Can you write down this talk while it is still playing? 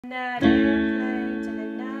That airplane to the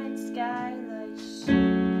night sky like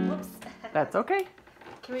whoops. That's okay.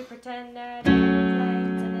 Can we pretend that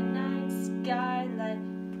airplane to the night sky like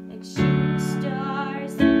shooting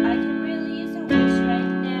stars? I can really use a wish right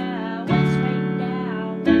now, wish right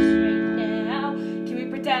now, wish right now. Can we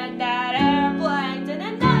pretend that airplane to the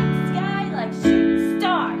night sky like shooting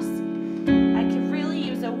stars? I can really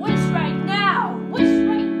use a wish right now, wish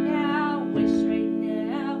right now, wish right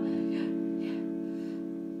now.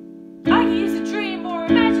 I can use a dream or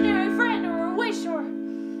imaginary friend or a wish or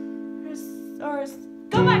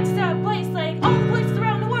go back to that place like all the places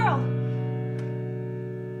around the world.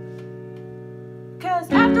 'Cause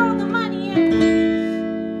after all the money and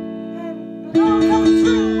all coming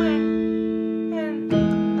true and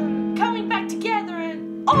coming back together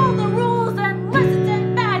and all the rules and lessons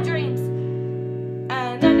and bad dreams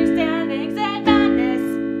and understandings and madness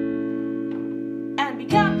and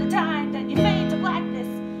become the time that you fade to blackness.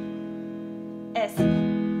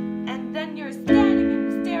 And then you're standing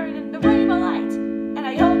and staring in the rainbow light, and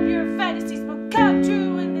I hope your fantasies will come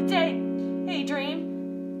true in the day. Hey, dream.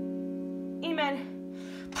 Amen.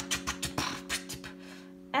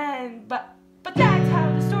 And but that's how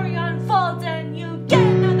the story unfolds, and you get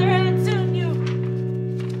another hand soon. You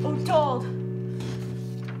told.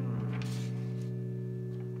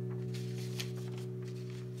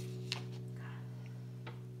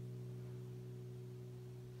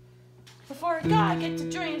 Before God gets to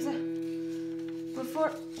dreams,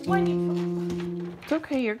 when you... It's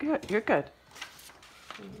okay, you're good. You're good.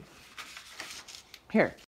 Here.